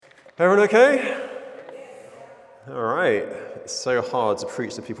Everyone okay? All right. It's so hard to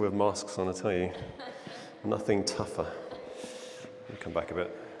preach to people with masks on, I tell you. Nothing tougher. Let me come back a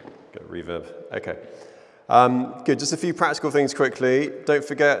bit. Get reverb. Okay. Good. Just a few practical things quickly. Don't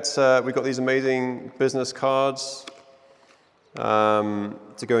forget, we've got these amazing business cards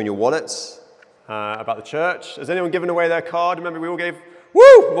to go in your wallets about the church. Has anyone given away their card? Remember, we all gave...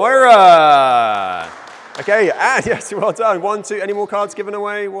 Woo! Moira! Okay, yes, well done. 1, 2, any more cards given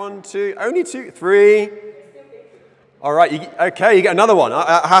away? 1, 2, only 2, 3. All right, you get another one.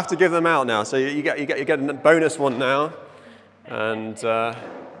 I have to give them out now, so you get a bonus one now. And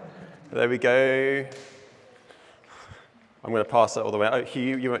there we go. I'm going to pass that all the way. Oh,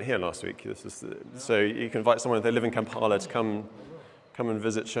 Hugh, you weren't here last week. So you can invite someone if they live in Kampala to come and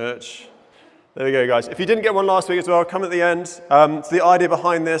visit church. There we go, guys. If you didn't get one last week as well, come at the end. So the idea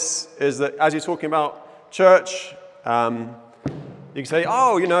behind this is that as you're talking about church, you can say,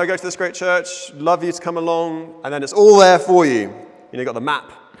 I go to this great church, love you to come along, and then it's all there for you. You've got the map,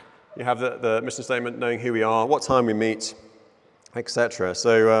 you have the mission statement, knowing who we are, what time we meet, etc.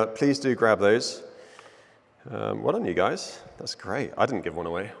 So please do grab those. Well done, you guys. That's great. I didn't give one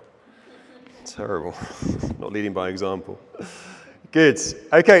away. Terrible. Not leading by example. Good.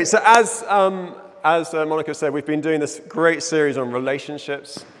 Okay, so as Monica said, we've been doing this great series on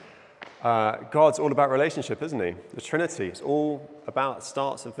relationships. God's all about relationship, isn't he? The Trinity. It's all about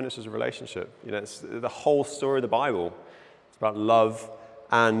starts and finishes a relationship. It's the whole story of the Bible. It's about love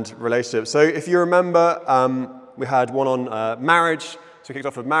and relationship. So if you remember, we had one on marriage. So we kicked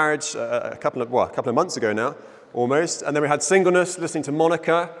off with marriage a couple of months ago now, almost. And then we had singleness, listening to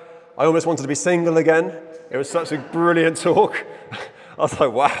Monica. I almost wanted to be single again. It was such a brilliant talk. I was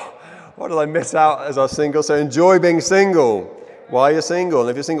like, wow, what did I miss out as I was single? So enjoy being single. While you're single, and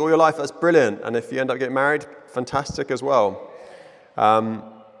if you're single all your life, that's brilliant. And if you end up getting married, fantastic as well.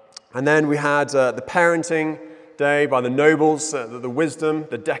 And then we had the parenting day by the Nobles, the wisdom,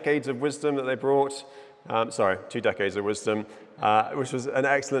 the decades of wisdom that they brought. 2 decades of wisdom, which was an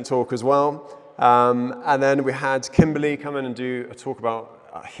excellent talk as well. And then we had Kimberly come in and do a talk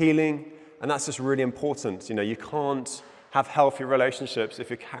about healing, and that's just really important. You can't have healthy relationships if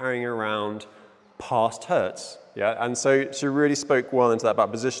you're carrying around past hurts. Yeah, and so she really spoke well into that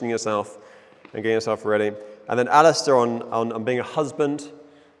about positioning yourself and getting yourself ready. And then Alistair on being a husband.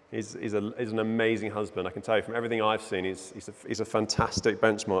 He's an amazing husband. I can tell you from everything I've seen, he's a fantastic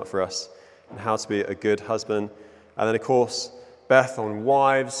benchmark for us and how to be a good husband. And then of course Beth on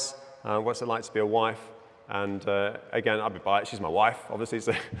wives. What's it like to be a wife? And again, I'll be biased. She's my wife, obviously.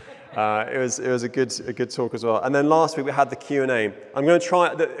 So it was a good talk as well. And then last week we had the Q&A. I'm going to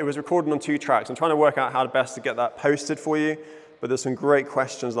try. It was recorded on 2 tracks. I'm trying to work out how best to get that posted for you. But there's some great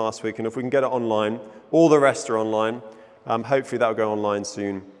questions last week, and if we can get it online, all the rest are online. Hopefully that will go online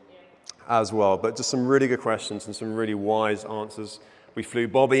soon as well. But just some really good questions and some really wise answers. We flew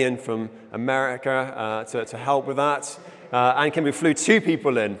Bobby in from America to help with that. And we flew 2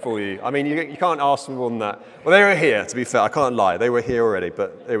 people in for you. I mean, you can't ask for more than that. Well, they were here, to be fair. I can't lie. They were here already,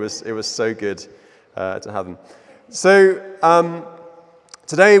 but it was so good to have them. So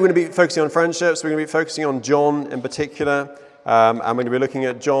today we're going to be focusing on friendships. We're going to be focusing on John in particular. And we're going to be looking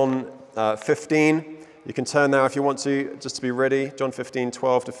at John 15. You can turn there if you want to, just to be ready. John 15,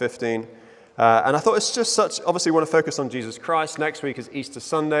 12 to 15. And I thought it's just obviously we want to focus on Jesus Christ. Next week is Easter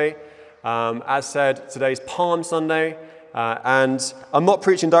Sunday. As said, today's Palm Sunday. And I'm not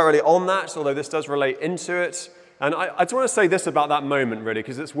preaching directly on that, although this does relate into it. And I just want to say this about that moment, really,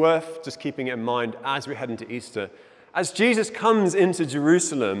 because it's worth just keeping it in mind as we head into Easter. As Jesus comes into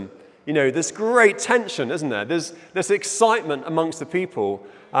Jerusalem, there's great tension, isn't there? There's this excitement amongst the people,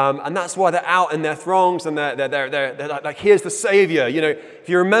 and that's why they're out in their throngs, and they're like, here's the Savior. If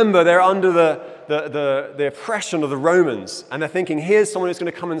you remember, they're under the oppression of the Romans, and they're thinking, here's someone who's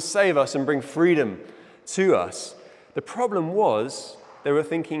going to come and save us and bring freedom to us. The problem was they were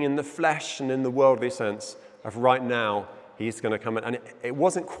thinking in the flesh and in the worldly sense of right now he's going to come in. And it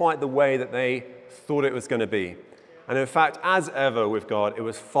wasn't quite the way that they thought it was going to be. And in fact, as ever with God, it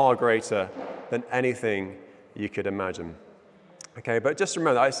was far greater than anything you could imagine. Okay, but just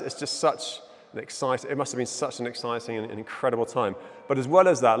remember, it's just such an exciting, it must have been such an exciting and incredible time. But as well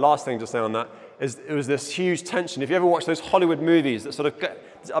as that, last thing to say on that, is it was this huge tension. If you ever watch those Hollywood movies that sort of get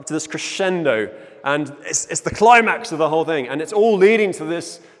up to this crescendo, and it's the climax of the whole thing, and it's all leading to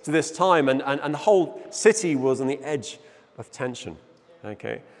this time, and the whole city was on the edge of tension.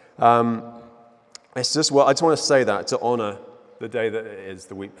 Okay, it's just I just want to say that to honor the day that it is,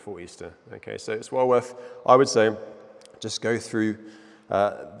 the week before Easter. Okay, so it's well worth, I would say, just go through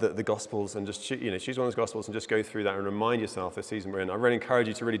the Gospels and just choose one of those Gospels and just go through that and remind yourself the season we're in. I really encourage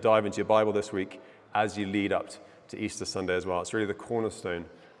you to really dive into your Bible this week as you lead up to Easter Sunday as well. It's really the cornerstone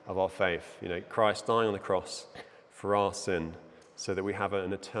of our faith. Christ dying on the cross for our sin so that we have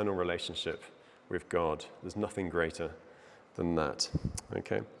an eternal relationship with God. There's nothing greater than that.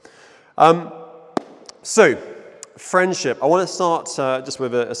 Okay. So, friendship. I want to start just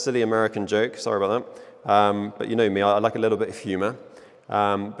with a silly American joke. Sorry about that. But you know me, I like a little bit of humor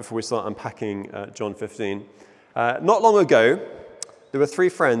before we start unpacking John 15. Not long ago, there were three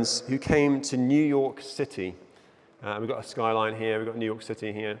friends who came to New York City. We've got a skyline here. We've got New York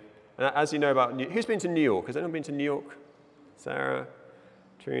City here. And as you know about who's been to New York? Has anyone been to New York? Sarah,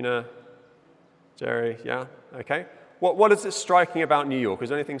 Trina, Jerry, yeah? Okay. What is it striking about New York? Is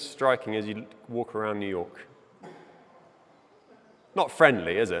there anything striking as you walk around New York? Not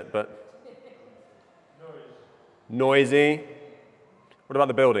friendly, is it? But noisy. What about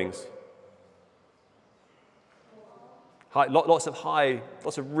the buildings? Lots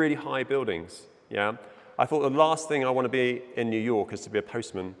of really high buildings. Yeah. I thought the last thing I want to be in New York is to be a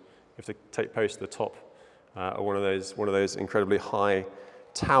postman. You have to take post at the top of one of those incredibly high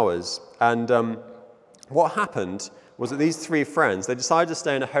towers. And what happened was that these three friends, they decided to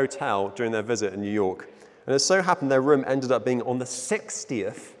stay in a hotel during their visit in New York. And it so happened their room ended up being on the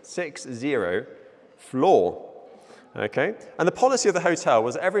 60th floor. Okay? And the policy of the hotel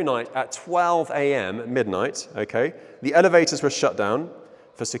was every night at 12 a.m., midnight, okay, the elevators were shut down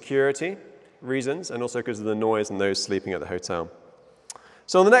for security reasons and also because of the noise and those sleeping at the hotel.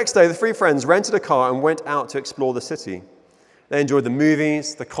 So on the next day, the three friends rented a car and went out to explore the city. They enjoyed the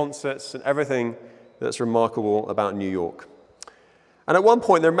movies, the concerts, and everything that's remarkable about New York. And at one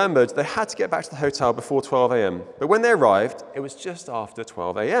point, they remembered they had to get back to the hotel before 12 a.m. But when they arrived, it was just after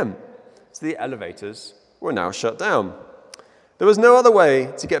 12 a.m. So the elevators were now shut down. There was no other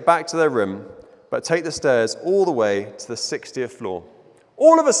way to get back to their room but take the stairs all the way to the 60th floor.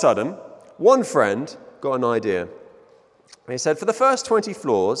 All of a sudden, one friend got an idea. He said, for the first 20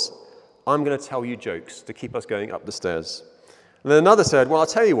 floors, I'm going to tell you jokes to keep us going up the stairs. And then another said, well, I'll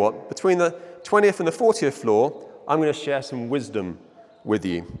tell you what, between the 20th and the 40th floor, I'm going to share some wisdom with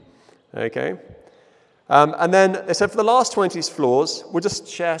you. Okay? And then they said, for the last 20 floors, we'll just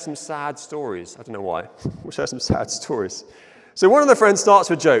share some sad stories. I don't know why. We'll share some sad stories. So one of the friends starts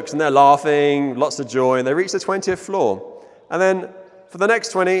with jokes, and they're laughing, lots of joy, and they reach the 20th floor. And then for the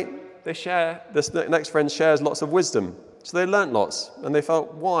next 20, this next friend shares lots of wisdom. So they learnt lots, and they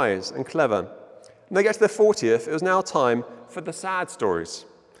felt wise and clever. And they get to the 40th, it was now time for the sad stories.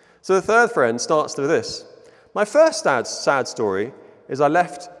 So the third friend starts with this. My first sad story is I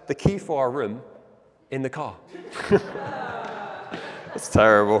left the key for our room in the car. That's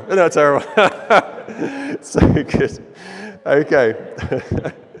terrible. Isn't that terrible? So good. Okay.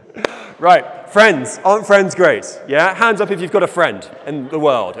 Right, friends. Aren't friends great? Yeah? Hands up if you've got a friend in the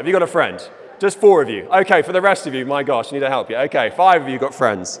world. Have you got a friend? Just 4 of you. Okay, for the rest of you, my gosh, I need to help you. Okay, 5 of you got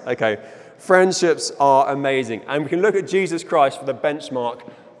friends. Okay. Friendships are amazing. And we can look at Jesus Christ for the benchmark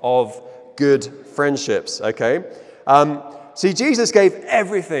of good friendships, okay? See, Jesus gave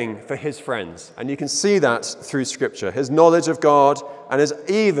everything for his friends. And you can see that through Scripture. His knowledge of God and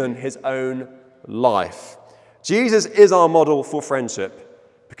even his own life. Jesus is our model for friendship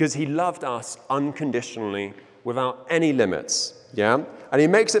because he loved us unconditionally without any limits, yeah? And he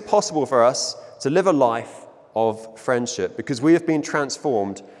makes it possible for us to live a life of friendship because we have been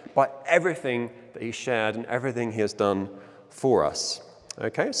transformed by everything that he shared and everything he has done for us.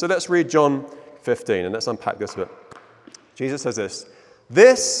 Okay, so let's read John 15 and let's unpack this a bit. Jesus says this,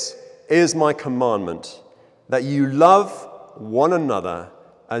 "This is my commandment, that you love one another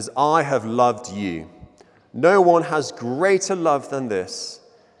as I have loved you. No one has greater love than this,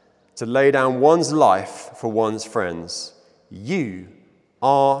 to lay down one's life for one's friends. You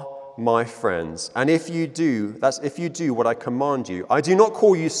are my friends. And if you do what I command you. I do not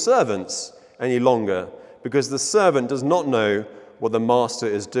call you servants any longer, because the servant does not know what the master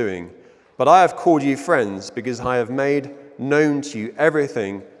is doing. But I have called you friends, because I have made known to you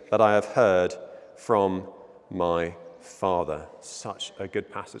everything that I have heard from my Father." Such a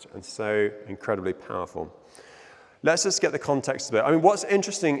good passage and so incredibly powerful. Let's just get the context of it. I mean, what's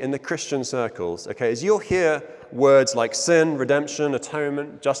interesting in the Christian circles, okay, is you'll hear words like sin, redemption,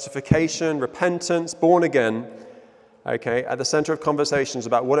 atonement, justification, repentance, born again, okay, at the center of conversations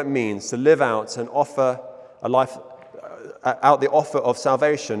about what it means to live out and offer a life, out the offer of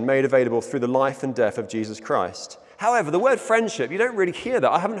salvation made available through the life and death of Jesus Christ. However, the word friendship, you don't really hear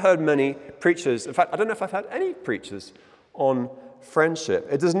that. I haven't heard many preachers, in fact, I don't know if I've had any preachers on friendship.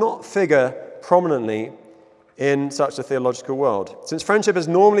 It does not figure prominently in such a theological world. Since friendship is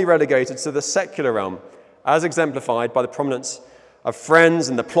normally relegated to the secular realm, as exemplified by the prominence of friends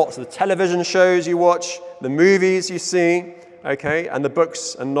and the plots of the television shows you watch, the movies you see, okay, and the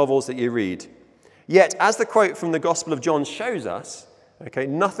books and novels that you read. Yet, as the quote from the Gospel of John shows us, okay,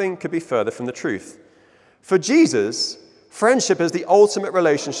 nothing could be further from the truth. For Jesus, friendship is the ultimate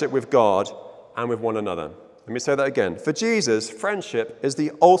relationship with God and with one another. Let me say that again. For Jesus, friendship is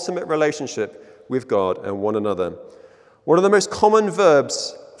the ultimate relationship with God and one another. One of the most common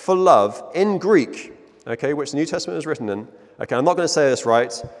verbs for love in Greek, okay, which the New Testament is written in, okay, I'm not going to say this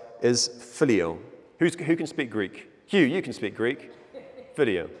right, is phileo. Who can speak Greek? Hugh, you can speak Greek.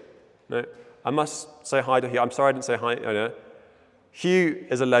 Phileo. No? I must say hi to Hugh. I'm sorry I didn't say hi. Oh, no. Hugh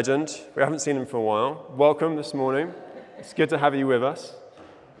is a legend. We haven't seen him for a while. Welcome this morning. It's good to have you with us.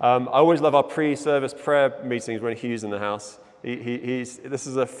 I always love our pre-service prayer meetings when Hugh's in the house. This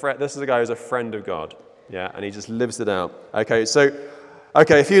is a guy who's a friend of God. Yeah, and he just lives it out. Okay,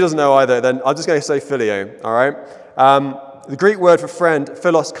 if Hugh doesn't know either, then I'm just going to say phileo, all right? The Greek word for friend,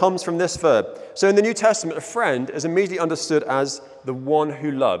 philos, comes from this verb. So in the New Testament, a friend is immediately understood as the one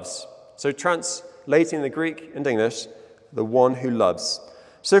who loves. So translating the Greek into English, the one who loves.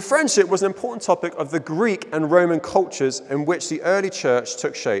 So friendship was an important topic of the Greek and Roman cultures in which the early church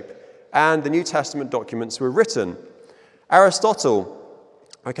took shape and the New Testament documents were written. Aristotle,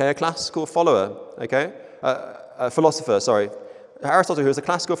 okay, a classical philosopher. Aristotle, who was a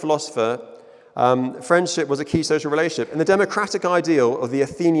classical philosopher, friendship was a key social relationship. In the democratic ideal of the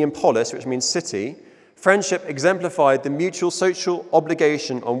Athenian polis, which means city, friendship exemplified the mutual social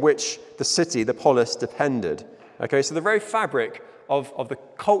obligation on which the city, the polis, depended. Okay, so the very fabric of the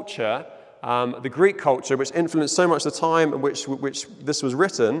culture, the Greek culture, which influenced so much the time in which this was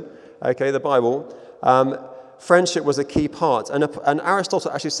written, okay, the Bible, friendship was a key part. And Aristotle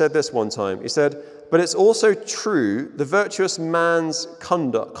actually said this one time. He said, "But it's also true, the virtuous man's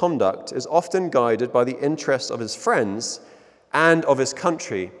conduct is often guided by the interests of his friends and of his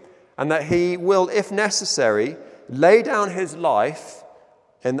country, and that he will, if necessary, lay down his life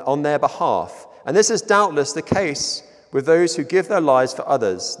on their behalf. And this is doubtless the case with those who give their lives for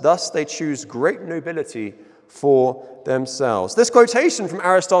others. Thus they choose great nobility for themselves." This quotation from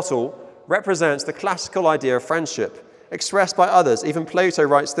Aristotle represents the classical idea of friendship, expressed by others. Even Plato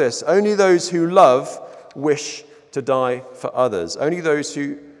writes this: "Only those who love wish to die for others." Only those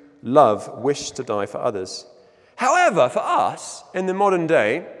who love wish to die for others. However, for us, in the modern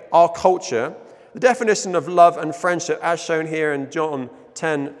day, our culture, the definition of love and friendship, as shown here in John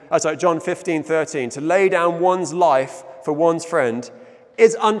 15:13, to lay down one's life for one's friend,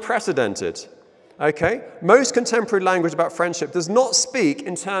 is unprecedented. Okay? Most contemporary language about friendship does not speak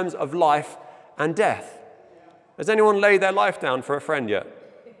in terms of life and death. Has anyone laid their life down for a friend yet?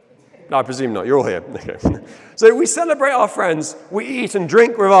 No, I presume not. You're all here. Okay. So we celebrate our friends. We eat and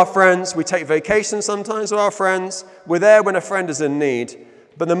drink with our friends. We take vacations sometimes with our friends. We're there when a friend is in need.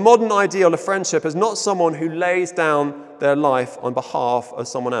 But the modern ideal of friendship is not someone who lays down their life on behalf of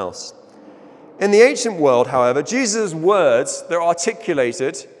someone else. In the ancient world, however, Jesus' words that are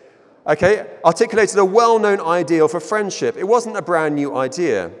articulated a well-known ideal for friendship. It wasn't a brand new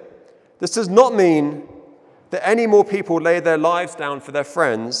idea. This does not mean that any more people laid their lives down for their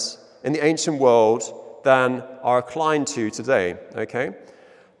friends in the ancient world than are inclined to today, okay?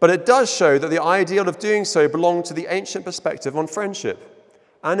 But it does show that the ideal of doing so belonged to the ancient perspective on friendship.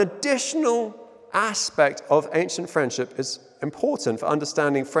 An additional aspect of ancient friendship is important for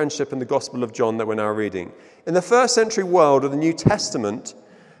understanding friendship in the Gospel of John that we're now reading. In the first century world of the New Testament,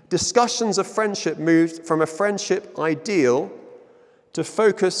 discussions of friendship moved from a friendship ideal to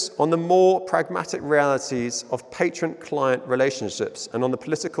focus on the more pragmatic realities of patron-client relationships and on the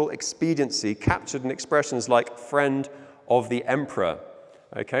political expediency captured in expressions like friend of the emperor.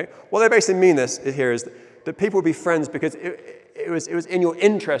 Okay? What they basically mean here is that people would be friends because it was in your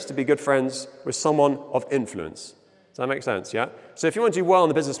interest to be good friends with someone of influence. Does that make sense? Yeah? So if you want to do well in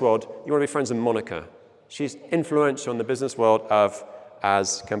the business world, you want to be friends with Monica. She's influential in the business world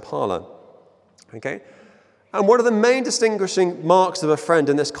as Kampala. Okay? And one of the main distinguishing marks of a friend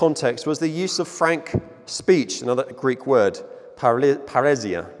in this context was the use of frank speech, another Greek word,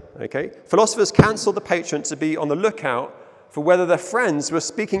 paresia. Okay? Philosophers counseled the patron to be on the lookout for whether their friends were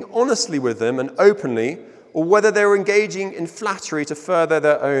speaking honestly with them and openly, or whether they were engaging in flattery to further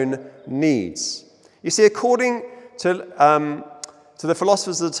their own needs. You see, according to the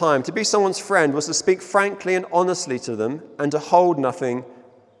philosophers of the time, to be someone's friend was to speak frankly and honestly to them and to hold nothing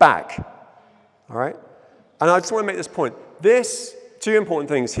back. All right? And I just want to make this point. Two important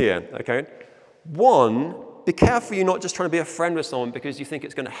things here, okay? One, be careful you're not just trying to be a friend with someone because you think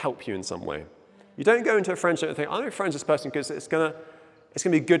it's going to help you in some way. You don't go into a friendship and think, I'm going to be friends with this person because it's going to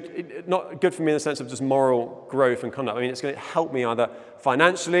be good, not good for me in the sense of just moral growth and conduct. I mean, it's going to help me either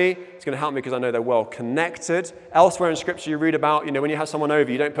financially, it's going to help me because I know they're well connected. Elsewhere in Scripture you read about, when you have someone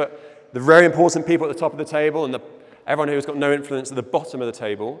over, you don't put the very important people at the top of the table and everyone who's got no influence at the bottom of the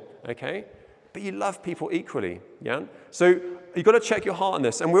table, okay? But you love people equally, yeah? So you've got to check your heart on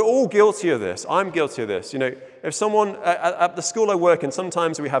this. And we're all guilty of this. I'm guilty of this. If someone, at the school I work in,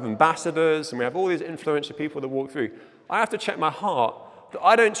 sometimes we have ambassadors and we have all these influential people that walk through. I have to check my heart that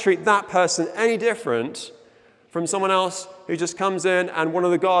I don't treat that person any different from someone else who just comes in and one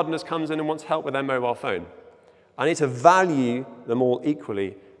of the gardeners comes in and wants help with their mobile phone. I need to value them all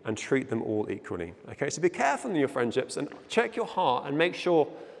equally and treat them all equally. Okay, so be careful in your friendships and check your heart and make sure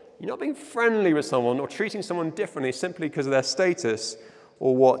you're not being friendly with someone or treating someone differently simply because of their status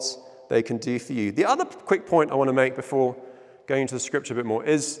or what they can do for you. The other quick point I want to make before going into the scripture a bit more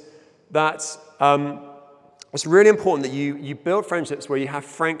is that it's really important that you build friendships where you have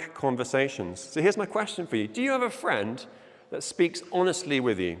frank conversations. So here's my question for you. Do you have a friend that speaks honestly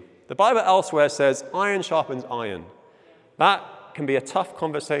with you? The Bible elsewhere says, iron sharpens iron. That can be a tough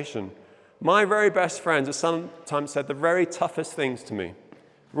conversation. My very best friends have sometimes said the very toughest things to me.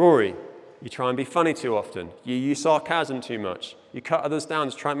 Rory, you try and be funny too often. You use sarcasm too much. You cut others down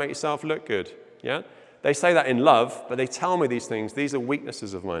to try and make yourself look good. Yeah? They say that in love, but they tell me these things. These are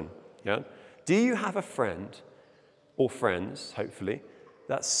weaknesses of mine. Yeah? Do you have a friend, or friends, hopefully,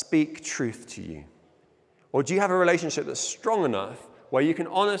 that speak truth to you? Or do you have a relationship that's strong enough where you can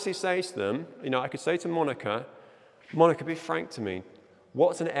honestly say to them, I could say to Monica, be frank to me.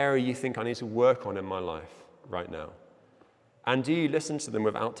 What's an area you think I need to work on in my life right now? And do you listen to them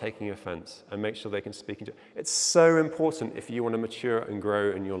without taking offense and make sure they can speak into it? It's so important if you want to mature and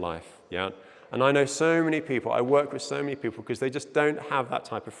grow in your life, yeah? And I know so many people, I work with so many people because they just don't have that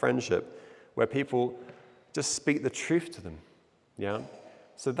type of friendship where people just speak the truth to them, yeah?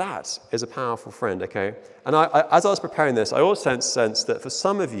 So that is a powerful friend, okay? And as I was preparing this, I also sense that for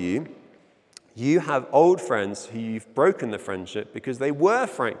some of you, you have old friends who you've broken the friendship because they were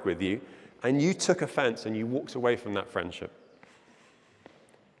frank with you and you took offense and you walked away from that friendship.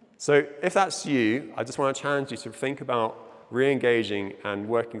 So if that's you, I just want to challenge you to think about re-engaging and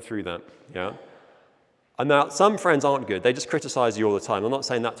working through that, yeah? And now, some friends aren't good. They just criticize you all the time. I'm not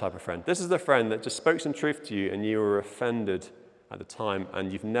saying that type of friend. This is the friend that just spoke some truth to you and you were offended at the time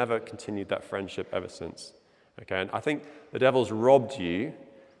and you've never continued that friendship ever since, okay? And I think the devil's robbed you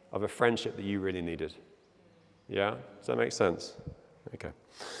of a friendship that you really needed, yeah? Does that make sense? Okay.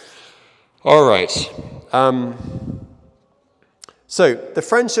 All right. So, the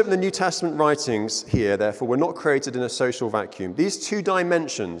friendship in the New Testament writings here, therefore, were not created in a social vacuum. These two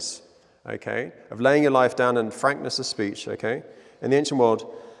dimensions, okay, of laying your life down and frankness of speech, okay, in the ancient world,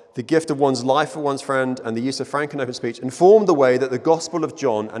 the gift of one's life for one's friend and the use of frank and open speech informed the way that the Gospel of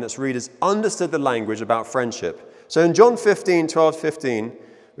John and its readers understood the language about friendship. So in John 15, 12-15,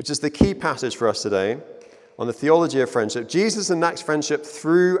 which is the key passage for us today, on the theology of friendship, Jesus enacts friendship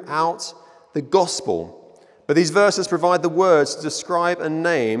throughout the Gospel. But these verses provide the words to describe and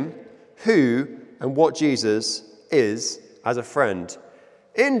name who and what Jesus is as a friend.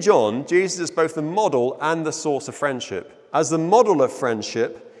 In John, Jesus is both the model and the source of friendship. As the model of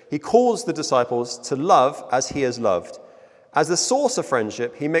friendship, he calls the disciples to love as he has loved. As the source of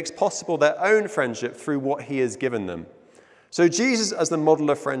friendship, he makes possible their own friendship through what he has given them. So Jesus as the model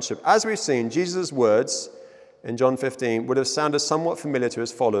of friendship. As we've seen, Jesus' words in John 15 would have sounded somewhat familiar to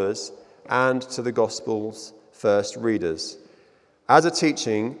his followers and to the Gospel's first readers. As a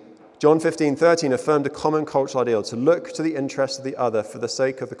teaching, John 15:13 affirmed a common cultural ideal to look to the interests of the other for the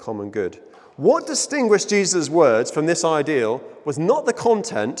sake of the common good. What distinguished Jesus' words from this ideal was not the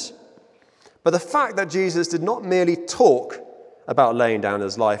content, but the fact that Jesus did not merely talk about laying down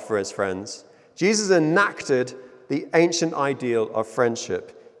his life for his friends. Jesus enacted the ancient ideal of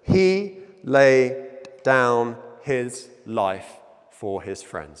friendship. He laid down his life for his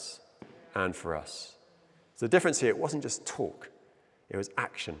friends and for us. So the difference here, it wasn't just talk, it was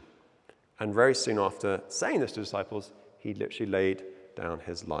action. And very soon after saying this to disciples, he literally laid down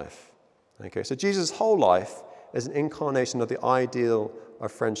his life. Okay, so Jesus' whole life is an incarnation of the ideal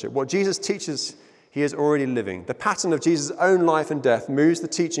of friendship. What Jesus teaches, he is already living. The pattern of Jesus' own life and death moves the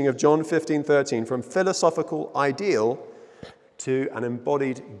teaching of John 15:13 from philosophical ideal to an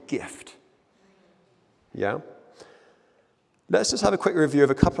embodied gift. Yeah? Let's just have a quick review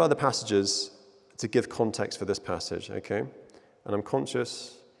of a couple other passages to give context for this passage, okay? And I'm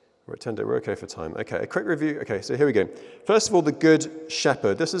conscious, we're okay for time. Okay, a quick review. Okay, so here we go. First of all, the Good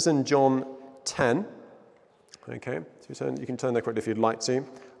Shepherd. This is in John 10. Okay, so you can turn there quickly if you'd like to.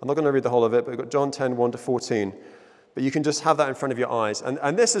 I'm not going to read the whole of it, but we've got John 10, 1 to 14. But you can just have that in front of your eyes.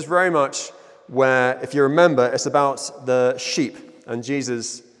 And this is very much where, if you remember, it's about the sheep and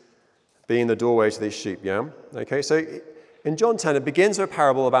Jesus being the doorway to these sheep, yeah? Okay, so in John 10, it begins with a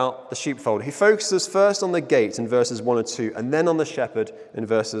parable about the sheepfold. He focuses first on the gate in verses 1 and 2, and then on the shepherd in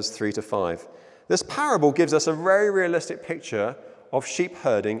verses 3 to 5. This parable gives us a very realistic picture of sheep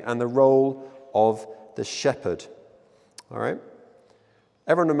herding and the role of the shepherd. All right?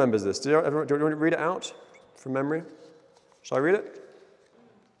 Everyone remembers this. Do you want to read it out from memory? Shall I read it?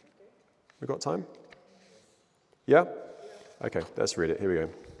 We got time? Yeah? Okay, let's read it. Here we go.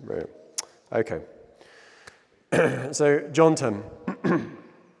 Right. Okay. So, John 10,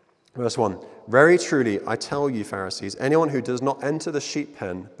 verse 1. Very truly, I tell you, Pharisees, anyone who does not enter the sheep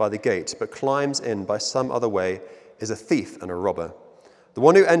pen by the gate, but climbs in by some other way, is a thief and a robber. The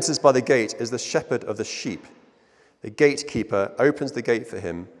one who enters by the gate is the shepherd of the sheep. The gatekeeper opens the gate for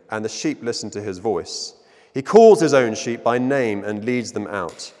him, and the sheep listen to his voice. He calls his own sheep by name and leads them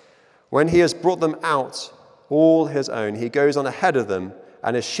out. When he has brought them out, all his own, he goes on ahead of them,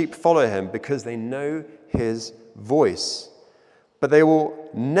 and his sheep follow him because they know his voice. But they will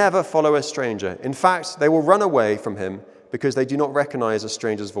never follow a stranger. In fact, they will run away from him because they do not recognize a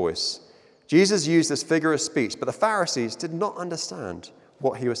stranger's voice. Jesus used this figure of speech, but the Pharisees did not understand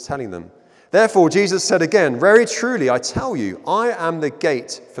what he was telling them. Therefore, Jesus said again, very truly, I tell you, I am the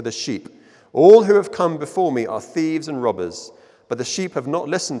gate for the sheep. All who have come before me are thieves and robbers, but the sheep have not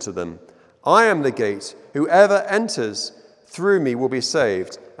listened to them. I am the gate. Whoever enters through me will be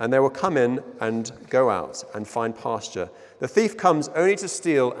saved, and they will come in and go out and find pasture. The thief comes only to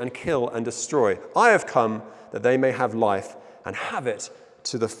steal and kill and destroy. I have come that they may have life and have it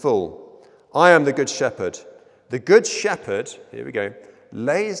to the full. I am the good shepherd. The good shepherd, here we go,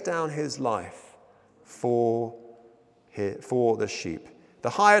 lays down his life for the sheep. The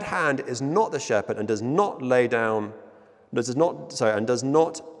hired hand is not the shepherd and does not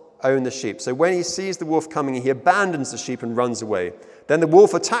own the sheep. So when he sees the wolf coming, he abandons the sheep and runs away. Then the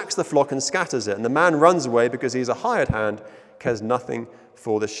wolf attacks the flock and scatters it, and the man runs away because he's a hired hand, cares nothing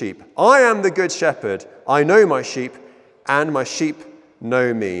for the sheep. I am the good shepherd. I know my sheep, and my sheep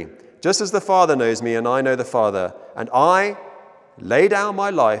know me. Just as the Father knows me, and I know the Father, and I lay down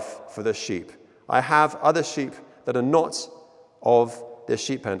my life for the sheep. I have other sheep that are not of this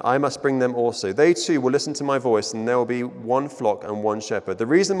sheep pen. I must bring them also. They too will listen to my voice, and there will be one flock and one shepherd. The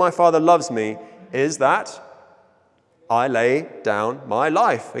reason my Father loves me is that I lay down my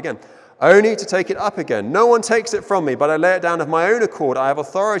life, again, only to take it up again. No one takes it from me, but I lay it down of my own accord. I have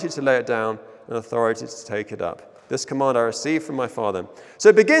authority to lay it down and authority to take it up. This command I received from my Father. So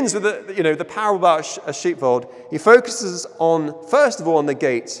it begins with the parable about a sheepfold. He focuses on, first of all, on the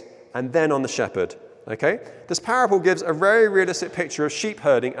gate and then on the shepherd. Okay? This parable gives a very realistic picture of sheep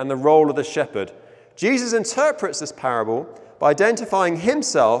herding and the role of the shepherd. Jesus interprets this parable by identifying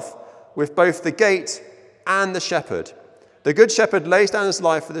himself with both the gate and the shepherd. The good shepherd lays down his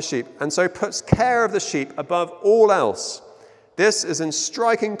life for the sheep and so puts care of the sheep above all else. This is in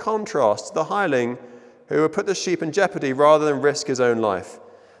striking contrast to the hireling who would put the sheep in jeopardy rather than risk his own life.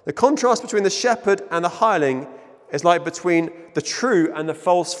 The contrast between the shepherd and the hireling is like between the true and the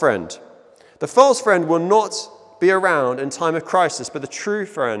false friend. The false friend will not be around in time of crisis, but the true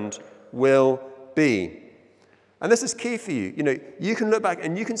friend will be. And this is key for you. You can look back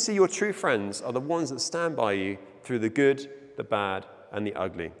and you can see your true friends are the ones that stand by you through the good, the bad, and the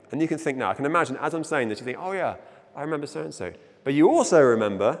ugly. And you can think now, I can imagine as I'm saying this, you think, oh yeah, I remember so-and-so. But you also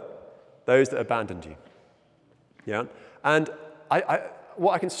remember those that abandoned you. Yeah? And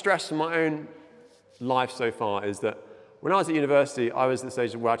what I can stress from my own life so far is that when I was at university, I was at the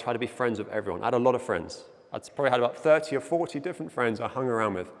stage where I tried to be friends with everyone. I had a lot of friends. I'd probably had about 30 or 40 different friends I hung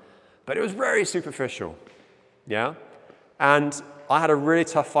around with. But it was very superficial. Yeah? And I had a really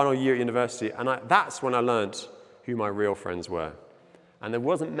tough final year at university, and that's when I learned who my real friends were. And there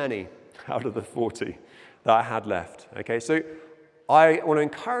wasn't many out of the 40 that I had left. Okay? So I want to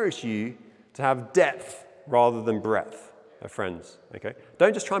encourage you to have depth rather than breadth of friends, okay?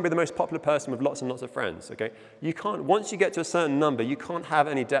 Don't just try and be the most popular person with lots and lots of friends, okay? You can't, once you get to a certain number, you can't have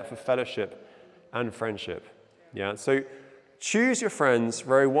any depth of fellowship and friendship, yeah? So choose your friends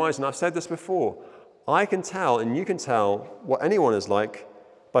very wisely, and I've said this before. I can tell, and you can tell, what anyone is like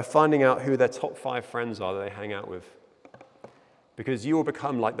by finding out who their top 5 friends are that they hang out with. Because you will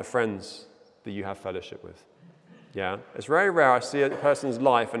become like the friends that you have fellowship with, yeah? It's very rare I see a person's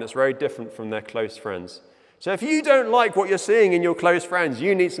life, and it's very different from their close friends. So if you don't like what you're seeing in your close friends,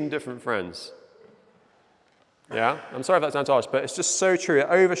 you need some different friends. Yeah? I'm sorry if that sounds harsh, but it's just so true. It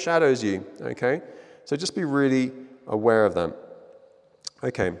overshadows you, okay? So just be really aware of them.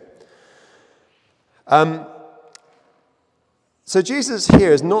 Okay. So Jesus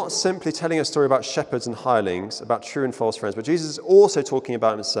here is not simply telling a story about shepherds and hirelings, about true and false friends, but Jesus is also talking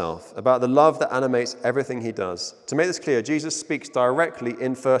about himself, about the love that animates everything he does. To make this clear, Jesus speaks directly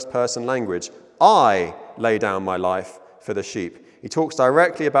in first-person language. I lay down my life for the sheep. He talks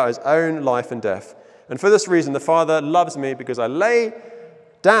directly about his own life and death. And for this reason, the Father loves me because I lay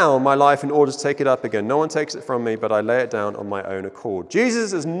down my life in order to take it up again. No one takes it from me, but I lay it down on my own accord.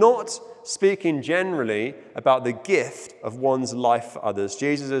 Jesus is not speaking generally about the gift of one's life for others.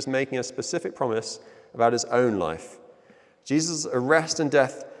 Jesus is making a specific promise about his own life. Jesus' arrest and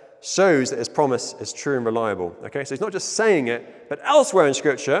death shows that his promise is true and reliable. Okay, so he's not just saying it, but elsewhere in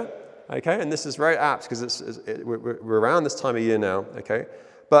Scripture, okay, and this is very apt because we're around this time of year now, okay,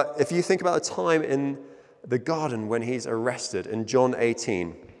 but if you think about the time in the garden when he's arrested in John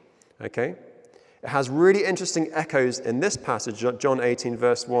 18, okay, it has really interesting echoes in this passage, John 18,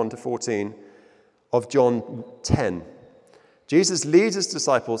 verse 1 to 14, of John 10. Jesus leads his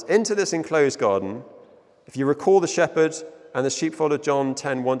disciples into this enclosed garden. If you recall the shepherd and the sheepfold of John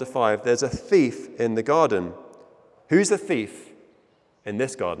 10, 1 to 5, there's a thief in the garden. Who's the thief in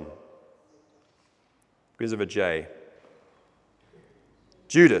this garden? Because of a J.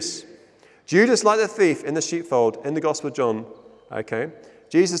 Judas. Judas, like the thief in the sheepfold in the Gospel of John, okay?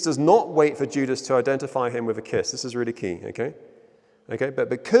 Jesus does not wait for Judas to identify him with a kiss. This is really key, okay? Okay, but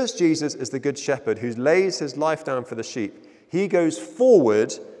because Jesus is the good shepherd who lays his life down for the sheep, he goes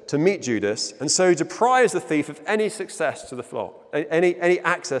forward to meet Judas and so deprives the thief of any success to the flock, any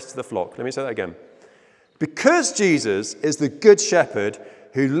access to the flock. Let me say that again. Because Jesus is the good shepherd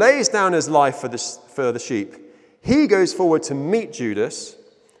who lays down his life for the sheep, he goes forward to meet Judas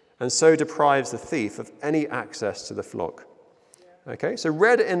and so deprives the thief of any access to the flock. Okay, so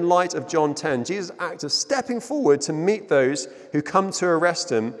read in light of John 10, Jesus' act of stepping forward to meet those who come to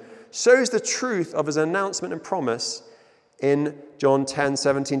arrest him shows the truth of his announcement and promise in John 10,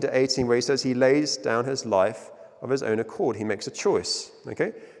 17 to 18, where he says he lays down his life of his own accord. He makes a choice.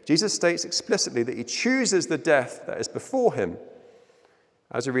 Okay, Jesus states explicitly that he chooses the death that is before him.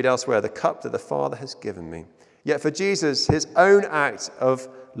 As we read elsewhere, the cup that the Father has given me. Yet for Jesus, his own act of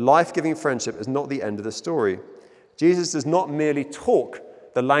life-giving friendship is not the end of the story. Jesus does not merely talk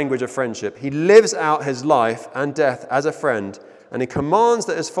the language of friendship. He lives out his life and death as a friend, and he commands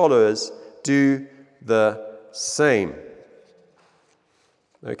that his followers do the same.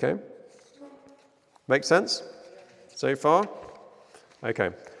 Okay? Make sense so far?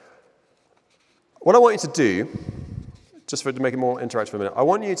 Okay. What I want you to do, just to make it more interactive for a minute, I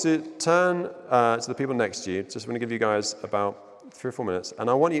want you to turn to the people next to you. Just want to give you guys about 3 or 4 minutes. And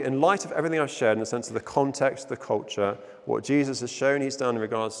I want you, in light of everything I've shared, in the sense of the context, the culture, what Jesus has shown he's done in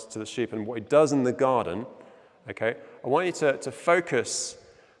regards to the sheep and what he does in the garden, okay, I want you to focus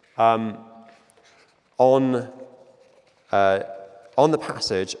on the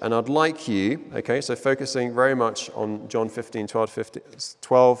passage, and I'd like you, okay, so focusing very much on John 15, 12 to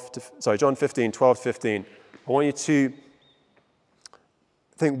 15, I want you to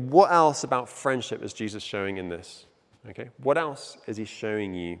think, what else about friendship is Jesus showing in this? Okay, what else is he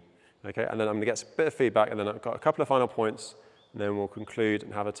showing you? Okay, and then I'm going to get a bit of feedback, and then I've got a couple of final points, and then we'll conclude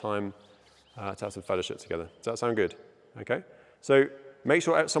and have a time to have some fellowship together. Does that sound good? Okay, so make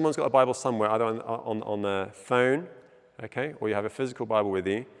sure someone's got a Bible somewhere, either on their phone, okay, or you have a physical Bible with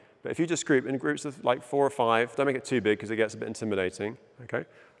you. But if you just group in groups of like 4 or 5, don't make it too big because it gets a bit intimidating. Okay,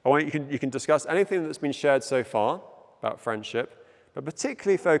 I want you can discuss anything that's been shared so far about friendship, but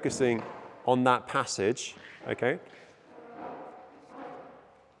particularly focusing on that passage. Okay.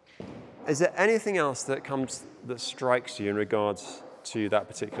 Is there anything else that strikes you in regards to that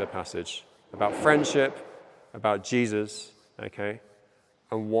particular passage about friendship, about Jesus, okay,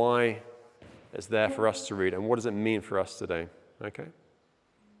 and why it's there for us to read, and what does it mean for us today? Okay,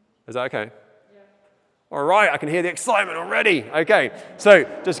 is that okay? Yeah. All right, I can hear the excitement already. Okay, so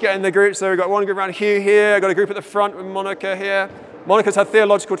just get in the group. So we've got one group around Hugh here. I've got a group at the front with Monica here. Monica's had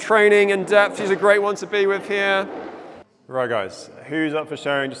theological training in depth. She's a great one to be with here. Right, guys, who's up for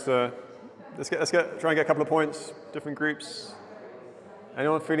sharing just a... Let's try and get a couple of points, different groups.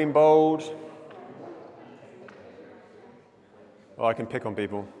 Anyone feeling bold? Oh, I can pick on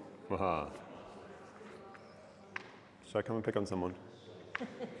people. Aha. Should I come and pick on someone? You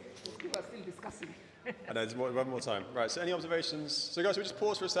are still discussing. I know, there's one more time. Right, so any observations? So guys, we'll just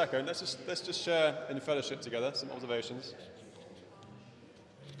pause for a second. Let's just share in fellowship together some observations.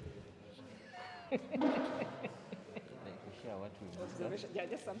 Observation. Yeah,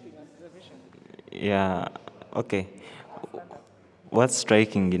 just something. Observation. Yeah, okay. What's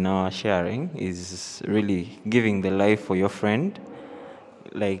striking in our sharing is really giving the life for your friend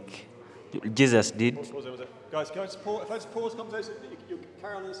like Jesus did. Pause there, guys, can I just pause? If I just pause the conversation, you'll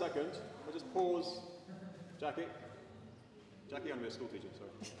carry on in a second. I'll just pause. Jackie, I'm going to be a school teacher,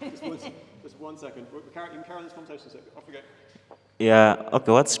 sorry. Just 1 second. You can carry on this conversation a second. Off we go. Yeah,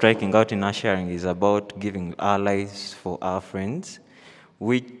 okay, what's striking out in our sharing is about giving our lives for our friends,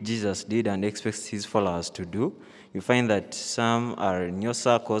 which Jesus did and expects his followers to do. You find that some are in your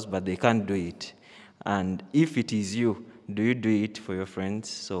circles, but they can't do it. And if it is you, do you do it for your friends?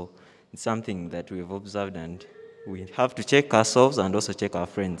 So it's something that we've observed, and we have to check ourselves and also check our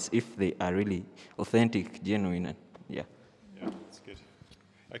friends if they are really authentic, genuine, and yeah. Yeah, that's good.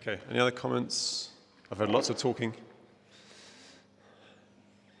 Okay, any other comments? I've heard lots of talking.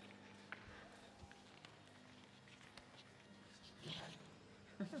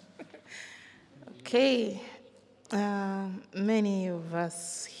 Okay, many of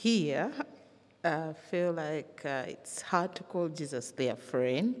us here feel like it's hard to call Jesus their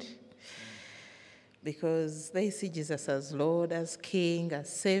friend because they see Jesus as Lord, as King,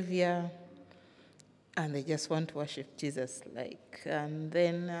 as Savior, and they just want to worship Jesus like. And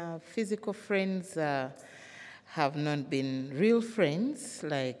then physical friends have not been real friends,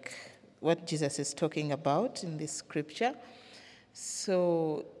 like what Jesus is talking about in this scripture.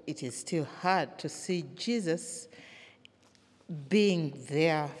 So it is still hard to see Jesus being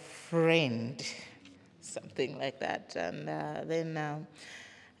their friend, something like that. And then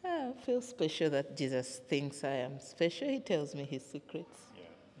I feel special that Jesus thinks I am special. He tells me his secrets.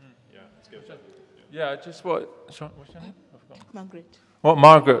 Yeah, that's good. Yeah, just what's your name? I forgot. Margaret. What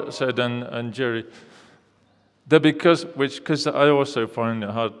Margaret said and Jerry, that because I also find it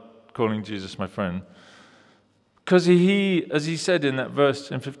hard calling Jesus my friend. Because he, as he said in that verse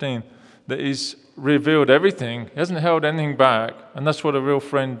in 15, that he's revealed everything. He hasn't held anything back, and that's what a real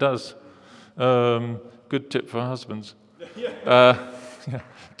friend does. Good tip for husbands. To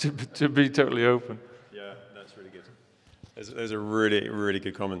be totally open. Yeah, that's really good. Those are really, really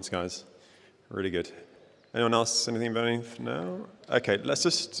good comments, guys. Really good. Anyone else? Anything burning for now? Okay, let's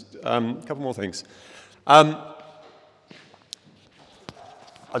just a couple more things.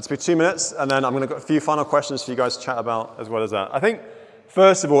 I'll speak 2 minutes, and then I'm going to got a few final questions for you guys to chat about as well as that. I think,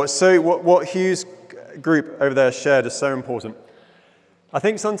 first of all, what Hugh's group over there shared is so important. I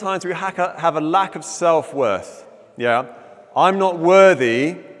think sometimes we have a lack of self-worth. Yeah, I'm not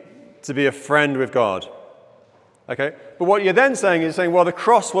worthy to be a friend with God. Okay, but what you're then saying is saying, well, the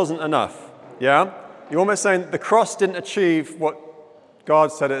cross wasn't enough. Yeah, you're almost saying the cross didn't achieve what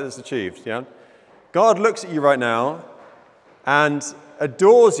God said it has achieved. Yeah, God looks at you right now and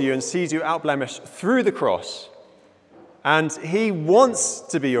adores you and sees you out blemished through the cross. And he wants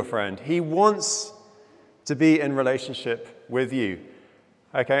to be your friend. He wants to be in relationship with you.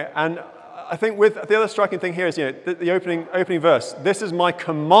 Okay? And I think with the other striking thing here is, the opening verse. This is my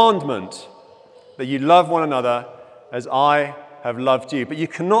commandment, that you love one another as I have loved you. But you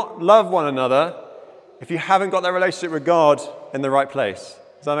cannot love one another if you haven't got that relationship with God in the right place.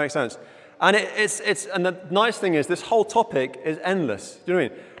 Does that make sense? And and the nice thing is, this whole topic is endless. Do you know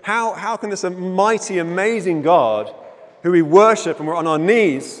what I mean? How can this mighty, amazing God, who we worship and we're on our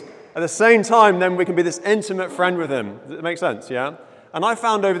knees, at the same time, then we can be this intimate friend with him? Does it make sense? Yeah? And I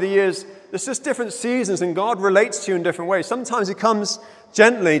found over the years, there's just different seasons, and God relates to you in different ways. Sometimes he comes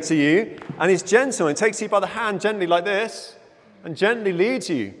gently to you, and he's gentle, and takes you by the hand gently like this, and gently leads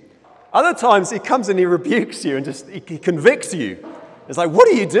you. Other times he comes and he rebukes you, and he convicts you. It's like, what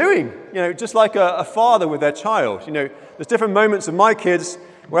are you doing? Just like a father with their child. There's different moments of my kids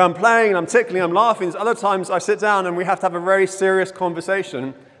where I'm playing and I'm tickling, I'm laughing. There's other times I sit down and we have to have a very serious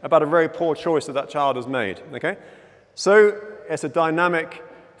conversation about a very poor choice that child has made. Okay? So it's a dynamic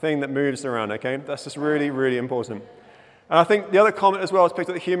thing that moves around. Okay? That's just really, really important. And I think the other comment as well, as picked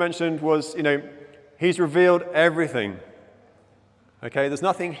up that Hugh mentioned, was, he's revealed everything. Okay? There's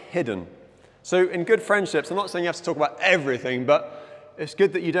nothing hidden. So in good friendships, I'm not saying you have to talk about everything, but it's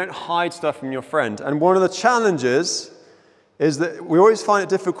good that you don't hide stuff from your friend. And one of the challenges is that we always find it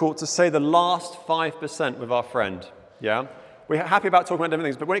difficult to say the last 5% with our friend. Yeah? We're happy about talking about different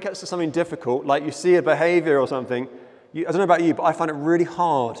things, but when it gets to something difficult, like you see a behavior or something, I don't know about you, but I find it really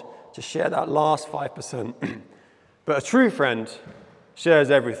hard to share that last 5%. But a true friend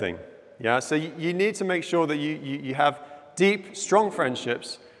shares everything. Yeah? So you need to make sure that you have deep, strong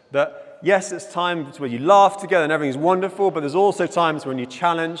friendships that, yes, it's times where you laugh together and everything's wonderful, but there's also times when you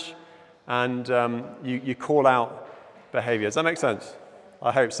challenge and you call out behavior. Does that make sense?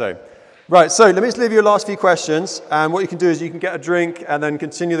 I hope so. Right, so let me just leave you the last few questions. And what you can do is you can get a drink and then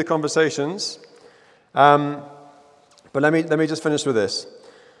continue the conversations. But let me just finish with this.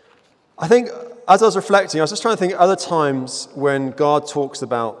 I think as I was reflecting, I was just trying to think of other times when God talks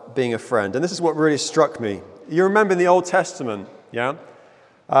about being a friend. And this is what really struck me. You remember in the Old Testament, yeah,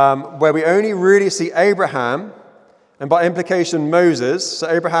 where we only really see Abraham, and by implication Moses, so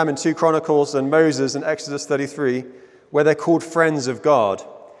Abraham in 2 Chronicles and Moses in Exodus 33, where they're called friends of God.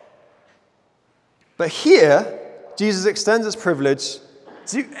 But here, Jesus extends his privilege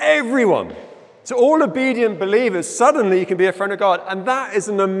to everyone. To all obedient believers, suddenly you can be a friend of God. And that is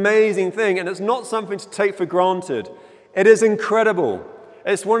an amazing thing. And it's not something to take for granted. It is incredible.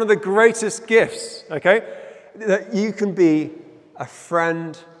 It's one of the greatest gifts, okay? That you can be a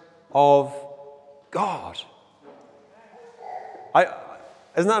friend of God.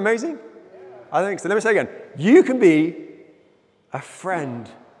 Isn't that amazing? I think so. Let me say again. You can be a friend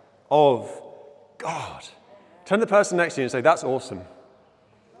of God. Turn to the person next to you and say, that's awesome.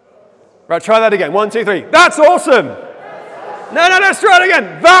 Right, try that again. 1, 2, 3. That's awesome. No, let's try it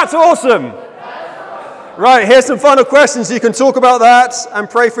again. That's awesome. Right, here's some final questions. You can talk about that and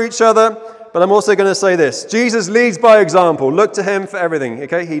pray for each other. But I'm also going to say this. Jesus leads by example. Look to him for everything,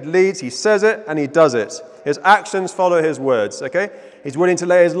 okay? He leads, he says it, and he does it. His actions follow his words, okay? He's willing to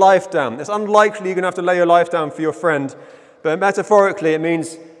lay his life down. It's unlikely you're going to have to lay your life down for your friend. But metaphorically, it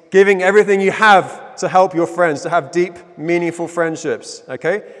means giving everything you have to help your friends, to have deep, meaningful friendships,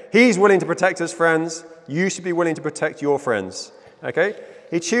 okay? He's willing to protect his friends. You should be willing to protect your friends, okay?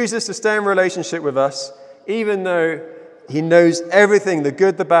 He chooses to stay in relationship with us, even though he knows everything, the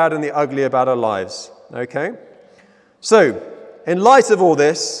good, the bad, and the ugly about our lives, okay? So, in light of all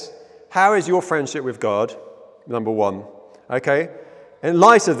this, how is your friendship with God? Number one, okay? In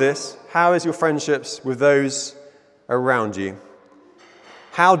light of this, how is your friendships with those around you?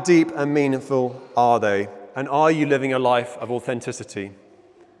 How deep and meaningful are they? And are you living a life of authenticity?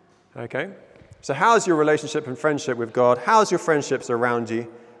 Okay? So how's your relationship and friendship with God? How's your friendships around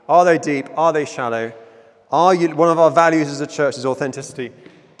you? Are they deep? Are they shallow? One of our values as a church is authenticity.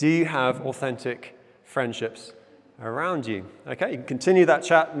 Do you have authentic friendships around you? Okay, you can continue that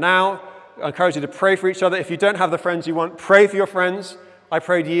chat now. I encourage you to pray for each other. If you don't have the friends you want, pray for your friends. I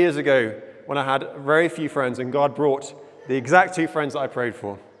prayed years ago when I had very few friends, and God brought the exact 2 friends that I prayed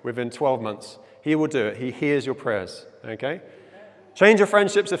for within 12 months. He will do it. He hears your prayers, okay? Change your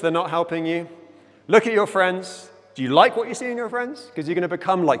friendships if they're not helping you. Look at your friends. Do you like what you see in your friends? Because you're going to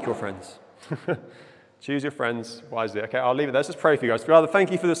become like your friends. Choose your friends wisely. Okay, I'll leave it there. Let's just pray for you guys. Father,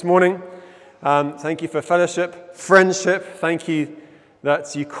 thank you for this morning. Thank you for fellowship, friendship. Thank you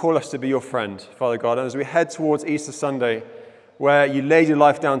that you call us to be your friend, Father God. And as we head towards Easter Sunday, where you laid your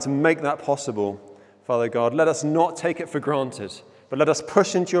life down to make that possible, Father God, let us not take it for granted, but let us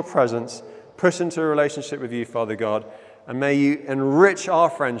push into your presence, push into a relationship with you, Father God, and may you enrich our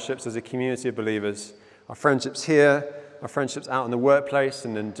friendships as a community of believers, our friendships here, our friendships out in the workplace,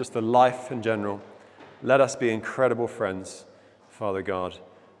 and in just the life in general. Let us be incredible friends, Father God,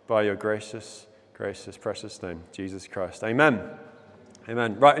 by your gracious, precious name, Jesus Christ. Amen.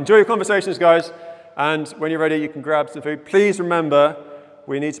 Amen. Right, enjoy your conversations, guys. And when you're ready, you can grab some food. Please remember,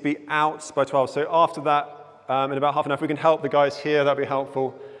 we need to be out by 12. So after that, in about half an hour, if we can help the guys here, that'd be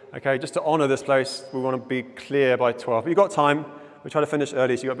helpful. Okay, just to honor this place, we want to be clear by 12. But you've got time. We try to finish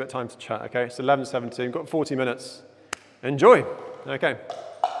early, so you've got a bit of time to chat. Okay, it's 11:17. We've got 40 minutes. Enjoy. Okay.